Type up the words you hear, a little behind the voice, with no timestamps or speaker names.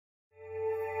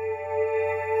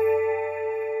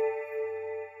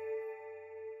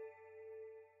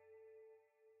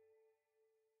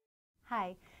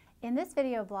In this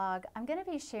video blog, I'm going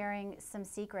to be sharing some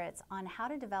secrets on how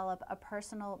to develop a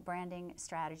personal branding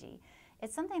strategy.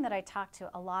 It's something that I talk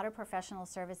to a lot of professional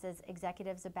services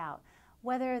executives about,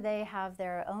 whether they have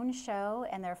their own show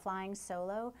and they're flying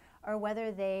solo, or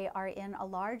whether they are in a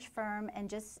large firm and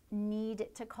just need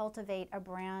to cultivate a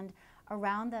brand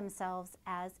around themselves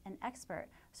as an expert.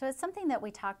 So it's something that we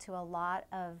talk to a lot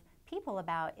of people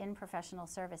about in professional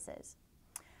services.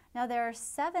 Now, there are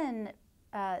 7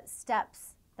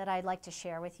 steps that I'd like to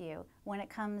share with you when it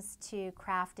comes to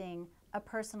crafting a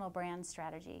personal brand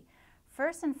strategy.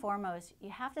 First and foremost,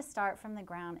 you have to start from the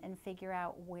ground and figure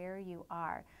out where you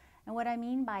are. And what I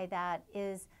mean by that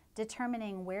is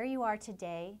determining where you are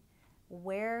today,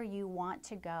 where you want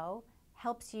to go,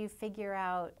 helps you figure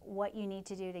out what you need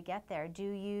to do to get there.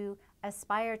 Do you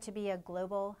aspire to be a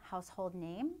global household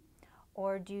name,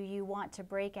 or do you want to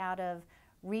break out of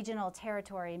regional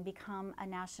territory and become a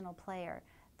national player?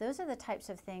 Those are the types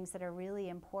of things that are really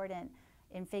important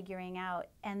in figuring out.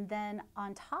 And then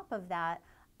on top of that,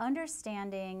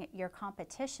 understanding your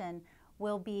competition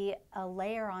will be a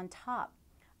layer on top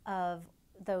of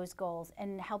those goals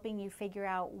and helping you figure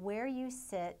out where you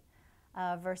sit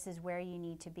versus where you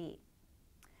need to be.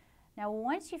 Now,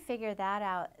 once you figure that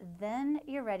out, then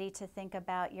you're ready to think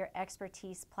about your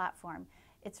expertise platform.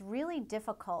 It's really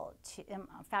difficult to, in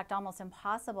fact, almost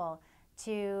impossible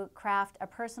to craft a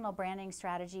personal branding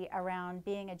strategy around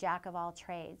being a jack of all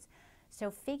trades.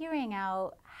 So figuring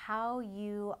out how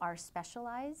you are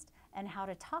specialized and how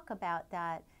to talk about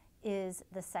that is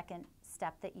the second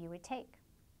step that you would take.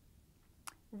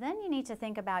 Then you need to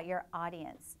think about your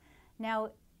audience. Now,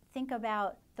 think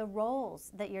about the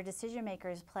roles that your decision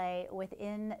makers play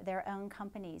within their own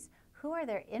companies. Who are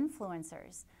their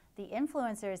influencers? The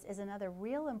influencers is another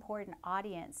real important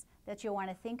audience that you'll want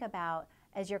to think about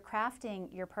as you're crafting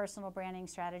your personal branding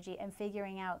strategy and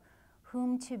figuring out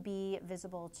whom to be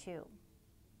visible to.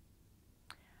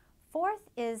 Fourth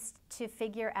is to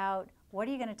figure out, what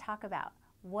are you going to talk about?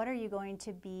 What are you going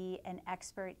to be an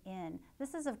expert in?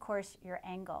 This is, of course, your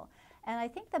angle. And I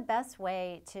think the best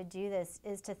way to do this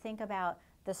is to think about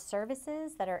the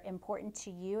services that are important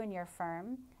to you and your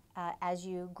firm as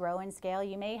you grow and scale.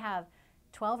 You may have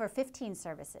 12 or 15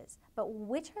 services, but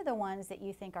which are the ones that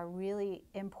you think are really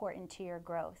important to your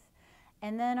growth?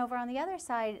 And then over on the other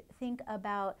side, think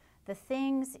about the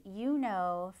things you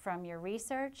know from your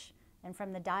research and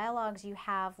from the dialogues you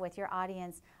have with your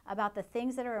audience about the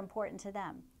things that are important to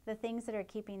them, the things that are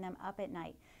keeping them up at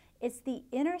night. It's the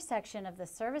intersection of the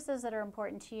services that are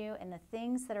important to you and the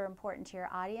things that are important to your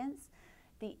audience,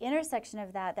 the intersection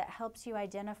of that helps you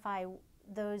identify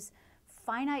those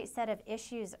finite set of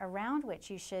issues around which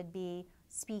you should be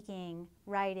speaking,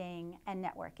 writing, and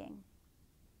networking.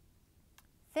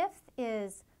 Fifth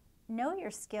is know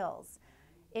your skills.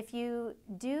 If you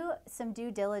do some due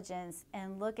diligence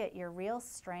and look at your real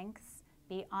strengths,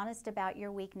 be honest about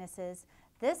your weaknesses,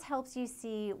 this helps you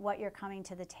see what you're coming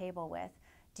to the table with.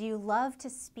 Do you love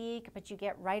to speak, but you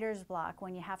get writer's block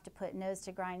when you have to put nose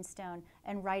to grindstone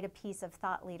and write a piece of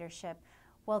thought leadership?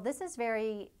 Well, this is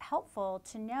very helpful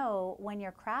to know when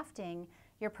you're crafting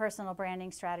your personal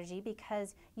branding strategy,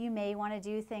 because you may want to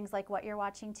do things like what you're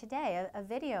watching today, a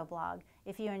video blog,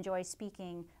 if you enjoy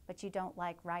speaking but you don't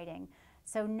like writing.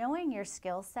 So knowing your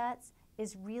skill sets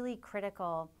is really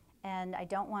critical, and I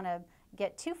don't want to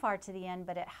get too far to the end,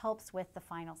 but it helps with the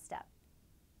final step.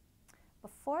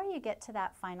 Before you get to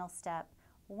that final step,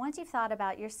 once you've thought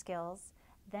about your skills,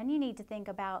 then you need to think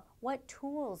about what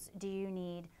tools do you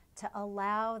need to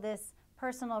allow this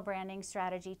personal branding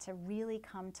strategy to really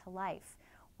come to life.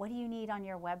 What do you need on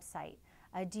your website?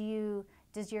 Did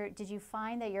you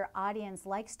find that your audience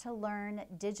likes to learn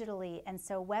digitally, and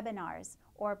so webinars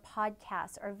or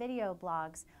podcasts or video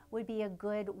blogs would be a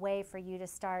good way for you to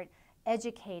start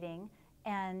educating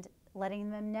and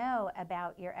letting them know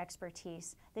about your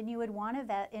expertise? Then you would want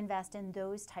to invest in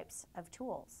those types of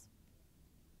tools.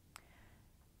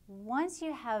 Once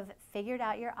you have figured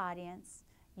out your audience,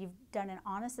 you've done an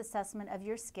honest assessment of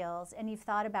your skills, and you've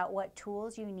thought about what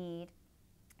tools you need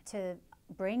to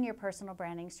bring your personal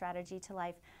branding strategy to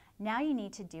life, now you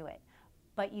need to do it.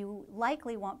 But you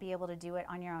likely won't be able to do it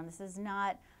on your own. This is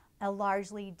not a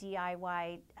largely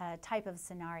DIY type of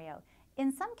scenario.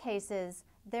 In some cases,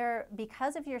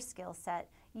 because of your skill set,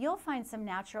 you'll find some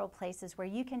natural places where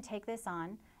you can take this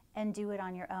on and do it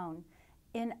on your own.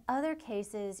 In other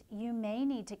cases, you may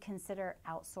need to consider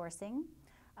outsourcing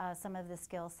some of the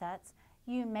skill sets.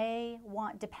 You may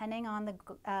want, depending on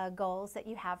the goals that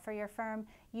you have for your firm,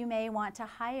 you may want to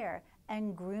hire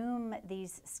and groom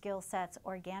these skill sets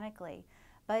organically.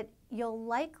 But you'll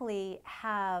likely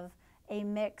have a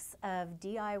mix of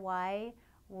DIY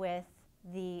with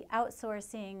the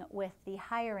outsourcing, with the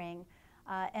hiring,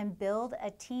 and build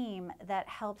a team that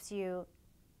helps you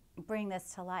bring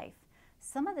this to life.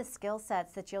 Some of the skill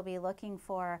sets that you'll be looking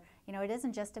for, it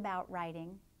isn't just about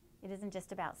writing, it isn't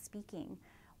just about speaking.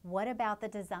 What about the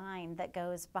design that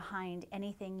goes behind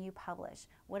anything you publish?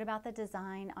 What about the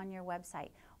design on your website?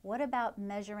 What about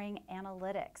measuring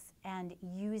analytics and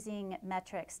using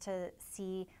metrics to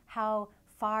see how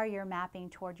far you're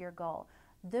mapping toward your goal?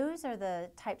 Those are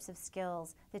the types of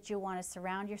skills that you want to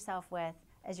surround yourself with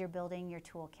as you're building your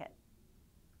toolkit.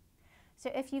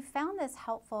 So if you found this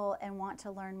helpful and want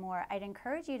to learn more, I'd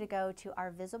encourage you to go to our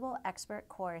Visible Expert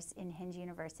course in Hinge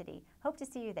University. Hope to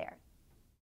see you there.